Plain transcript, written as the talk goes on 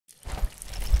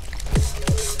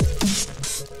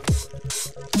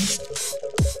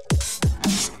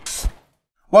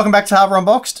Welcome back to Hardware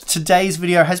Unboxed. Today's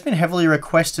video has been heavily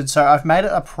requested, so I've made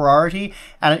it a priority,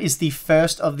 and it is the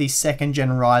first of the second-gen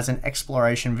Ryzen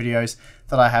exploration videos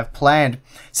that I have planned.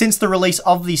 Since the release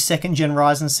of the second-gen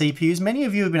Ryzen CPUs, many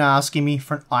of you have been asking me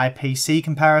for an IPC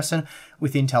comparison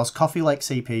with Intel's Coffee Lake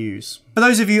CPUs. For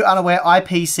those of you unaware,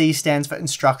 IPC stands for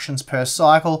instructions per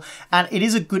cycle, and it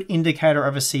is a good indicator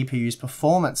of a CPU's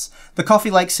performance. The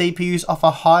Coffee Lake CPUs offer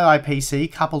high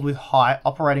IPC coupled with high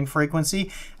operating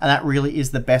frequency, and that really is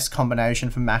the best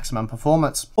combination for maximum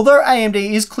performance. Although AMD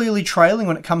is clearly trailing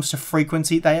when it comes to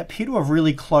frequency, they appear to have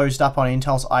really closed up on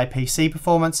Intel's IPC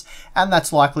performance, and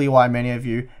that's likely why many of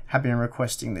you have been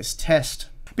requesting this test.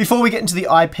 Before we get into the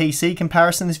IPC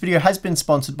comparison, this video has been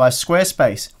sponsored by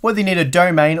Squarespace. Whether you need a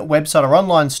domain, website, or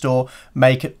online store,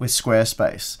 make it with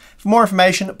Squarespace. For more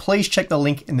information, please check the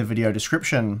link in the video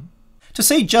description. To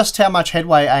see just how much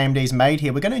headway AMD's made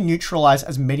here, we're going to neutralize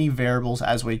as many variables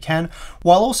as we can,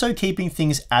 while also keeping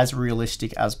things as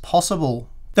realistic as possible.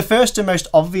 The first and most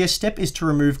obvious step is to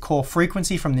remove core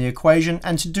frequency from the equation,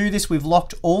 and to do this we've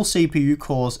locked all CPU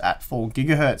cores at 4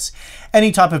 GHz.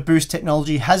 Any type of boost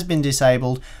technology has been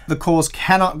disabled, the cores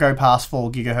cannot go past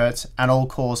 4 GHz, and all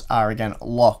cores are again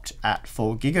locked at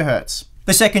 4 GHz.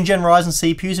 The second gen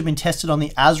Ryzen CPUs have been tested on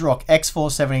the ASRock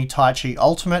X470 Taichi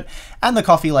Ultimate and the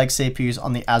Coffee Lake CPUs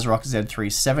on the ASRock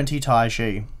Z370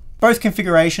 Taichi. Both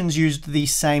configurations used the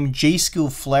same G-Skill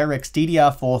FlareX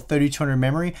DDR4 3200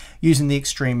 memory using the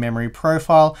Extreme Memory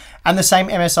profile, and the same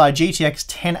MSI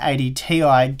GTX 1080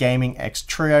 Ti Gaming X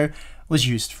Trio was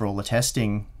used for all the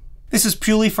testing. This is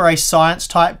purely for a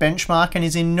science-type benchmark and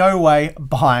is in no way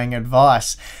buying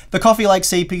advice. The Coffee Lake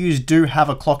CPUs do have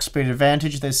a clock speed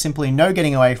advantage, there's simply no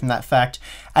getting away from that fact,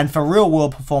 and for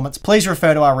real-world performance, please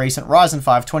refer to our recent Ryzen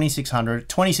 5 2600,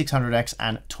 2600X,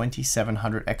 and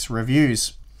 2700X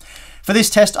reviews. For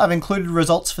this test, I've included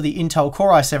results for the Intel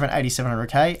Core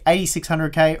i7-8700K,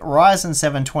 8600K, Ryzen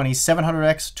 7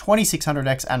 2700X,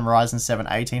 2600X, and Ryzen 7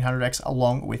 1800X,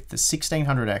 along with the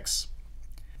 1600X.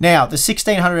 Now, the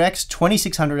 1600X,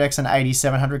 2600X, and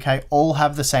 8700K all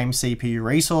have the same CPU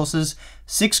resources,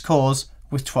 6 cores,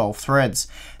 with 12 threads.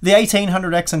 The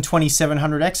 1800X and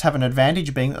 2700X have an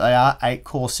advantage, being that they are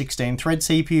 8-core 16-thread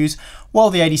CPUs, while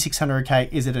the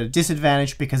 8600K is at a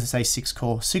disadvantage because it's a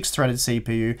 6-core 6-threaded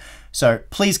CPU, so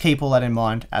please keep all that in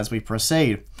mind as we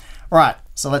proceed. Right,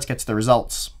 so let's get to the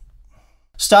results.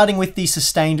 Starting with the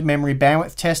sustained memory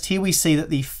bandwidth test, here we see that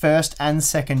the first and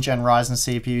second gen Ryzen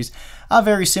CPUs are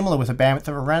very similar with a bandwidth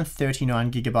of around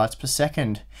 39 GB per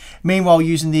second. Meanwhile,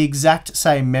 using the exact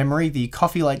same memory, the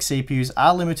Coffee Lake CPUs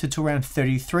are limited to around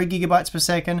 33 GB per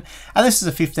second, and this is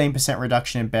a 15%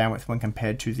 reduction in bandwidth when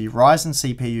compared to the Ryzen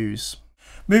CPUs.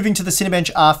 Moving to the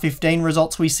Cinebench R15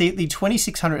 results, we see that the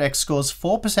 2600X scores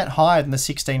 4% higher than the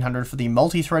 1600 for the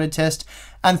multi-threaded test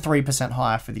and 3%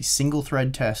 higher for the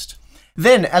single-thread test.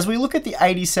 Then, as we look at the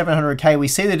 8700K, we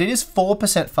see that it is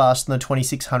 4% faster than the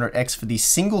 2600X for the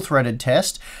single-threaded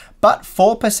test, but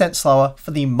 4% slower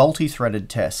for the multi-threaded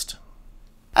test.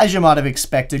 As you might have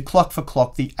expected, clock for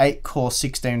clock, the 8-core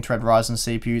 16-thread Ryzen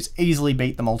CPUs easily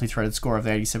beat the multi-threaded score of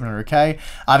the 8700K.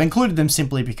 I've included them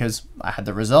simply because I had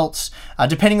the results.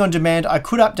 Depending on demand, I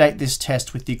could update this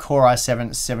test with the Core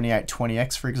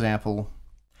i7-7820X, for example.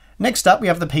 Next up, we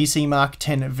have the PCMark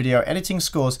 10 video editing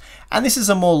scores, and this is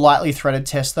a more lightly threaded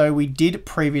test, though we did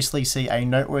previously see a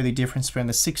noteworthy difference between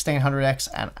the 1600X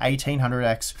and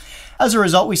 1800X. As a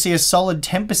result, we see a solid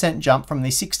 10% jump from the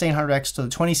 1600X to the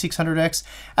 2600X,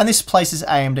 and this places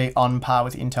AMD on par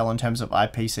with Intel in terms of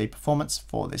IPC performance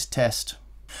for this test.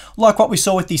 Like what we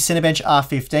saw with the Cinebench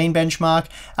R15 benchmark,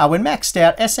 when maxed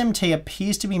out, SMT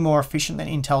appears to be more efficient than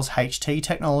Intel's HT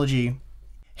technology.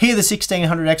 Here the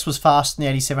 1600X was faster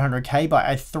than the 8700K by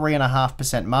a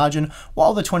 3.5% margin,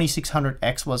 while the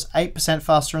 2600X was 8%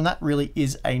 faster, and that really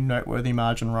is a noteworthy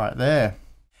margin right there.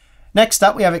 Next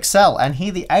up, we have Excel, and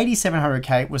here the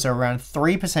 8700K was around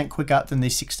 3% quicker than the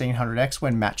 1600X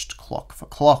when matched clock for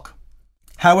clock.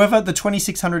 However, the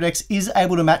 2600X is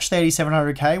able to match the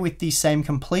 8700K with the same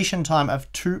completion time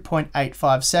of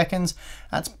 2.85 seconds.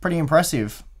 That's pretty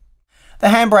impressive. The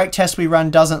handbrake test we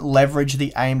run doesn't leverage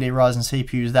the AMD Ryzen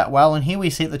CPUs that well, and here we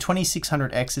see that the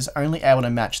 2600X is only able to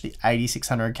match the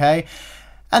 8600K,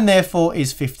 and therefore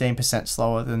is 15%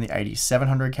 slower than the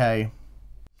 8700K.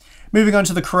 Moving on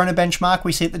to the Corona benchmark,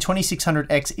 we see that the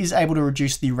 2600X is able to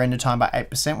reduce the render time by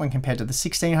 8% when compared to the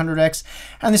 1600X,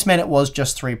 and this meant it was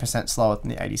just 3% slower than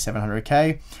the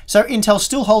 8700K. So Intel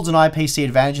still holds an IPC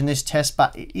advantage in this test,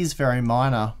 but it is very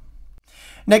minor.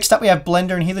 Next up we have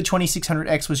Blender, and here the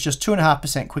 2600X was just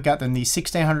 2.5% quicker than the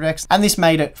 1600X, and this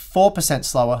made it 4%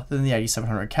 slower than the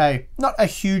 8700K. Not a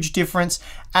huge difference,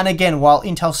 and again, while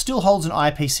Intel still holds an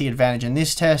IPC advantage in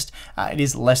this test, it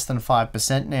is less than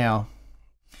 5% now.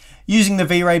 Using the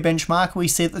V-Ray benchmark, we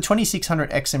see that the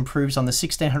 2600X improves on the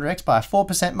 1600X by a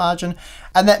 4% margin,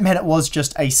 and that meant it was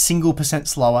just a single percent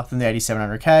slower than the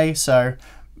 8700K, so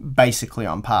basically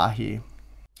on par here.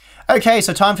 Okay,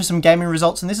 so time for some gaming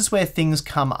results, and this is where things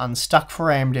come unstuck for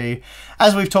AMD.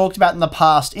 As we've talked about in the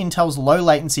past, Intel's low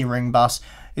latency ring bus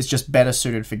is just better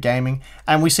suited for gaming,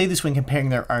 and we see this when comparing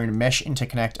their own mesh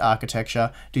interconnect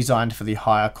architecture designed for the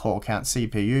higher core count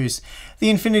CPUs. The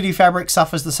Infinity Fabric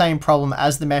suffers the same problem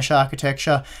as the mesh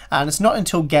architecture, and it's not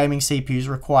until gaming CPUs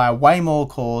require way more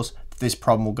cores that this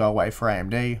problem will go away for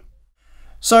AMD.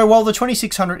 So while the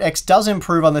 2600X does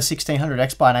improve on the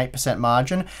 1600X by an 8%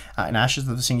 margin in Ashes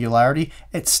of the Singularity,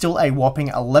 it's still a whopping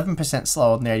 11%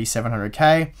 slower than the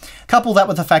 8700K. Couple that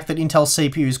with the fact that Intel's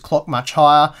CPUs clock much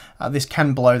higher, this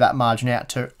can blow that margin out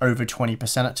to over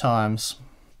 20% at times.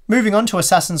 Moving on to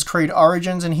Assassin's Creed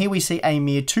Origins, and here we see a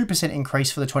mere 2%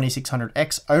 increase for the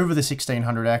 2600X over the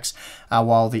 1600X,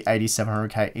 while the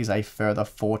 8700K is a further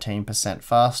 14%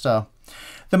 faster.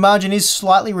 The margin is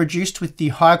slightly reduced with the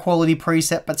high quality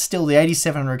preset, but still the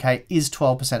 8700K is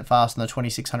 12% faster than the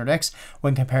 2600X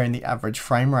when comparing the average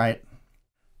frame rate.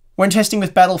 When testing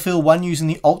with Battlefield 1 using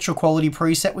the ultra quality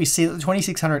preset, we see that the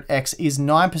 2600X is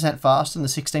 9% faster than the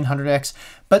 1600X,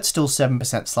 but still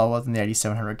 7% slower than the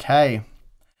 8700K.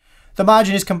 The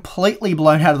margin is completely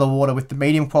blown out of the water with the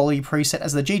medium quality preset,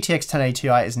 as the GTX 1080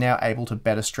 Ti is now able to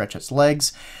better stretch its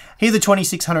legs. Here the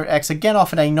 2600X again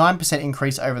offered a 9%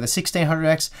 increase over the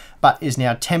 1600X, but is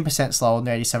now 10% slower than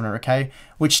the 8700K,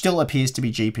 which still appears to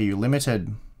be GPU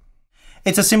limited.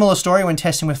 It's a similar story when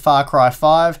testing with Far Cry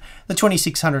 5. The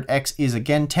 2600X is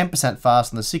again 10%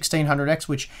 faster than the 1600X,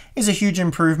 which is a huge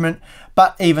improvement,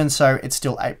 but even so, it's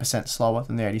still 8% slower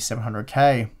than the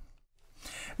 8700K.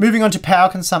 Moving on to power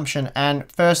consumption,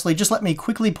 and firstly, just let me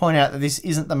quickly point out that this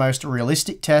isn't the most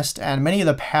realistic test, and many of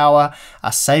the power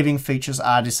saving features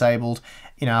are disabled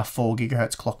in our 4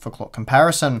 GHz clock for clock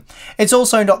comparison. It's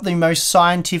also not the most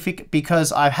scientific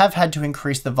because I have had to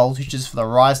increase the voltages for the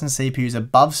Ryzen CPUs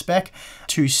above spec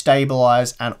to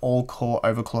stabilize an all-core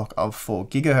overclock of 4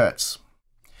 GHz.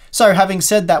 So having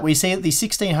said that, we see that the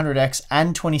 1600X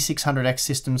and 2600X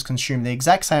systems consume the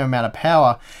exact same amount of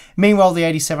power. Meanwhile, the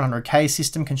 8700K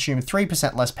system consumed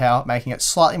 3% less power, making it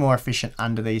slightly more efficient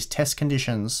under these test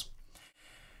conditions.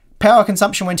 Power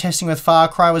consumption when testing with Far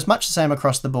Cry was much the same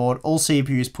across the board. All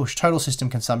CPUs pushed total system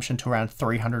consumption to around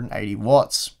 380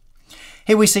 watts.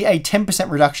 Here we see a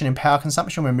 10% reduction in power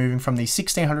consumption when moving from the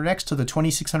 1600X to the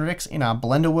 2600X in our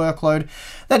Blender workload.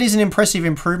 That is an impressive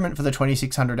improvement for the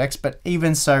 2600X, but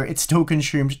even so, it still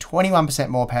consumed 21%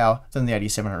 more power than the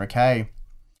 8700K.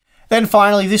 Then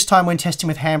finally, this time when testing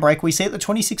with Handbrake, we see that the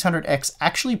 2600X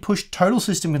actually pushed total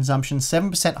system consumption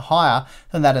 7% higher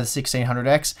than that of the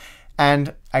 1600X,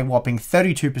 and a whopping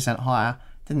 32% higher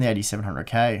than the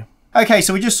 8700K. Okay,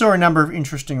 so we just saw a number of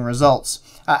interesting results.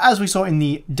 As we saw in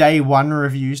the day one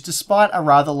reviews, despite a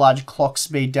rather large clock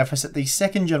speed deficit, the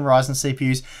second-gen Ryzen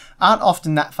CPUs aren't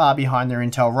often that far behind their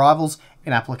Intel rivals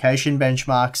in application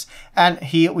benchmarks, and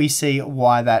here we see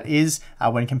why that is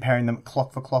when comparing them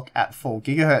clock for clock at 4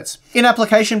 GHz. In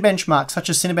application benchmarks such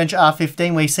as Cinebench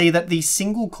R15, we see that the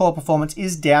single core performance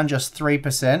is down just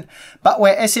 3%, but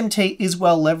where SMT is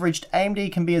well leveraged,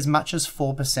 AMD can be as much as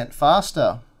 4%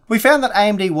 faster. We found that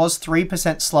AMD was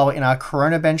 3% slower in our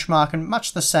Corona benchmark and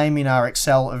much the same in our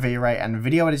Excel, V-Ray and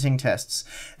video editing tests.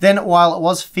 Then while it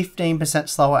was 15%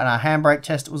 slower in our Handbrake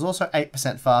test, it was also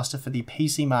 8% faster for the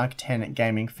PCMark 10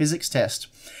 gaming physics test.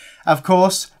 Of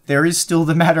course, there is still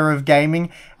the matter of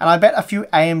gaming, and I bet a few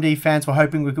AMD fans were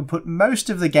hoping we could put most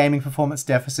of the gaming performance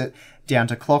deficit down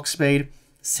to clock speed.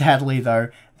 Sadly though,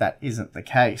 that isn't the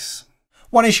case.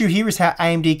 One issue here is how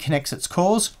AMD connects its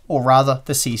cores, or rather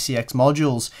the CCX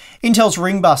modules. Intel's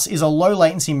ring bus is a low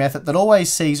latency method that always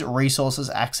sees resources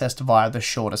accessed via the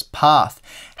shortest path.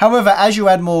 However, as you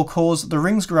add more cores, the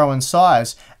rings grow in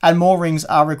size, and more rings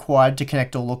are required to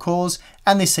connect all the cores,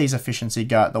 and this sees efficiency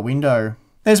go out the window.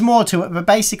 There's more to it, but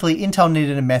basically Intel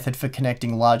needed a method for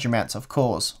connecting large amounts of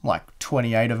cores, like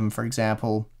 28 of them for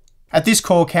example. At this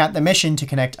core count, the mesh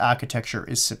interconnect architecture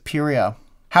is superior.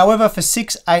 However, for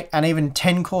 6, 8 and even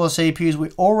 10 core CPUs, we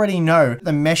already know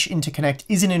the mesh interconnect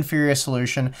is an inferior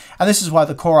solution, and this is why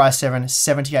the Core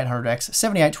i7-7800X,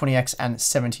 7820X and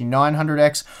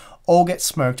 7900X all get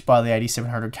smoked by the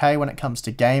 8700K when it comes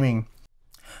to gaming.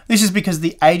 This is because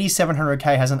the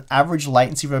 8700K has an average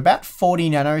latency of about 40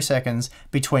 nanoseconds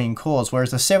between cores,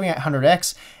 whereas the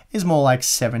 7800X is more like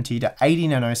 70 to 80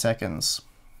 nanoseconds.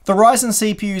 The Ryzen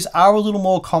CPUs are a little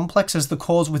more complex as the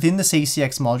cores within the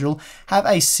CCX module have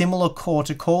a similar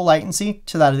core-to-core latency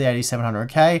to that of the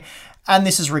 8700K, and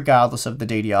this is regardless of the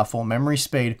DDR4 memory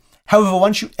speed. However,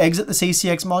 once you exit the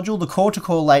CCX module, the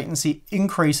core-to-core latency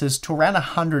increases to around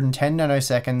 110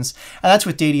 nanoseconds, and that's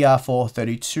with DDR4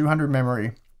 3200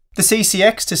 memory. The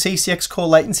CCX to CCX core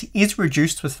latency is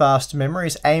reduced with faster memory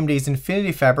as AMD's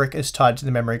Infinity Fabric is tied to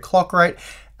the memory clock rate,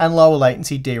 and lower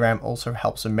latency DRAM also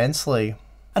helps immensely.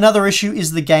 Another issue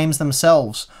is the games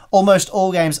themselves. Almost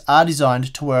all games are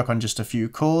designed to work on just a few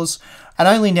cores, and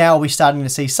only now are we starting to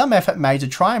see some effort made to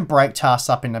try and break tasks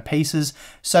up into pieces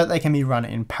so that they can be run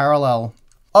in parallel.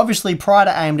 Obviously, prior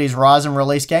to AMD's Ryzen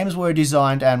release, games were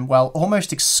designed and, well,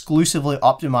 almost exclusively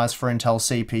optimized for Intel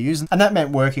CPUs, and that meant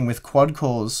working with quad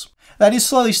cores. That is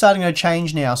slowly starting to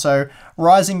change now, so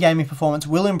Ryzen gaming performance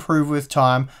will improve with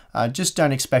time, just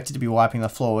don't expect it to be wiping the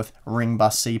floor with ring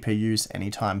bus CPUs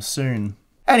anytime soon.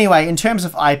 Anyway, in terms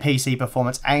of IPC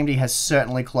performance, AMD has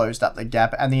certainly closed up the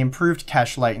gap, and the improved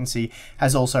cache latency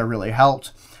has also really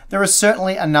helped. There are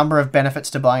certainly a number of benefits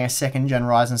to buying a 2nd gen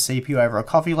Ryzen CPU over a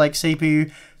Coffee Lake CPU,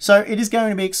 so it is going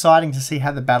to be exciting to see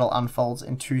how the battle unfolds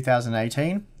in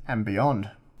 2018 and beyond.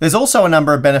 There's also a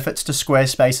number of benefits to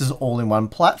Squarespace's all-in-one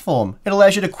platform. It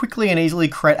allows you to quickly and easily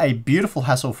create a beautiful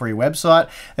hassle-free website.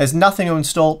 There's nothing to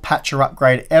install, patch, or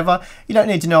upgrade ever. You don't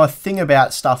need to know a thing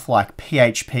about stuff like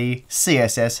PHP,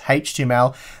 CSS,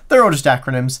 HTML. They're all just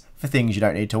acronyms for things you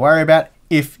don't need to worry about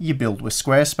if you build with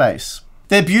Squarespace.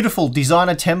 Their beautiful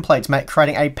designer templates make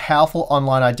creating a powerful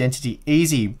online identity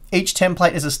easy. Each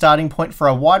template is a starting point for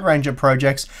a wide range of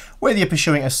projects, whether you're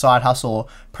pursuing a side hustle or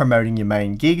promoting your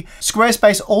main gig.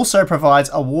 Squarespace also provides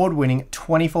award-winning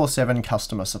 24/7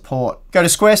 customer support. Go to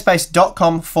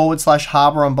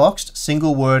squarespace.com/Harbor Unboxed,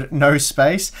 single word, no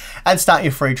space, and start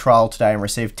your free trial today and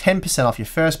receive 10% off your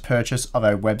first purchase of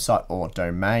a website or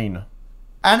domain.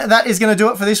 And that is going to do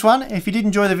it for this one. If you did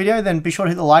enjoy the video, then be sure to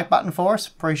hit the like button for us.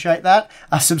 Appreciate that.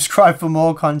 Subscribe for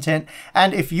more content.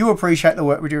 And if you appreciate the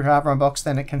work we do at Harbor Unboxed,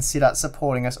 then consider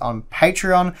supporting us on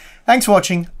Patreon. Thanks for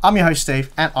watching. I'm your host, Steve,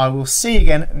 and I will see you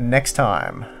again next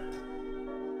time.